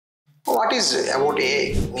What is about a?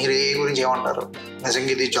 మీరు ఏ గురించి ఏమంటారు?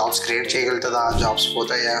 నిజంగా ఇది జాబ్స్ క్రియేట్ చేయగలుగుతుందా? జాబ్స్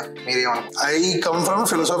పోతాయా? మీరేమంటారు? I come from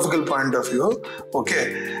philosophical point of view. Okay,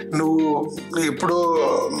 నువ్వు ఇప్పుడు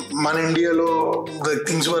మన ఇండియాలో the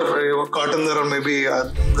things were cotton there maybe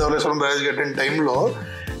Dhavaleswaram barrage కట్టిన టైంలో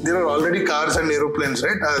there are already cars and aeroplanes,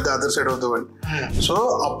 right, at the other side of the world. So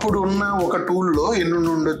అప్పుడు ఉన్న ఒక టూల్లో ఎన్ని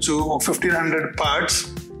ఉండొచ్చు, 1500 parts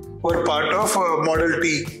were part of Model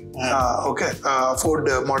T. Okay, Ford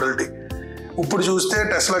Model T. ఇప్పుడు చూస్తే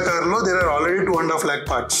Tesla కార్లో there are already 2.5 lakh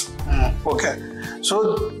parts. Okay, so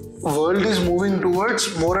world is moving towards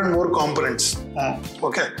more and more components.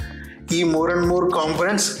 Okay, ఈ more and more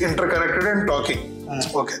components interconnected and talking.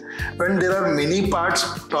 Okay, when there are many parts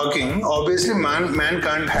talking, obviously man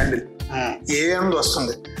can't handle. AI and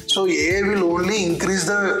vastundi. So AI will only increase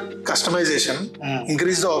the customization,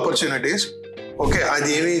 increase the opportunities. Okay,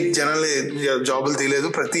 ademi generally job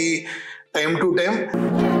tiyaledu, prati time to time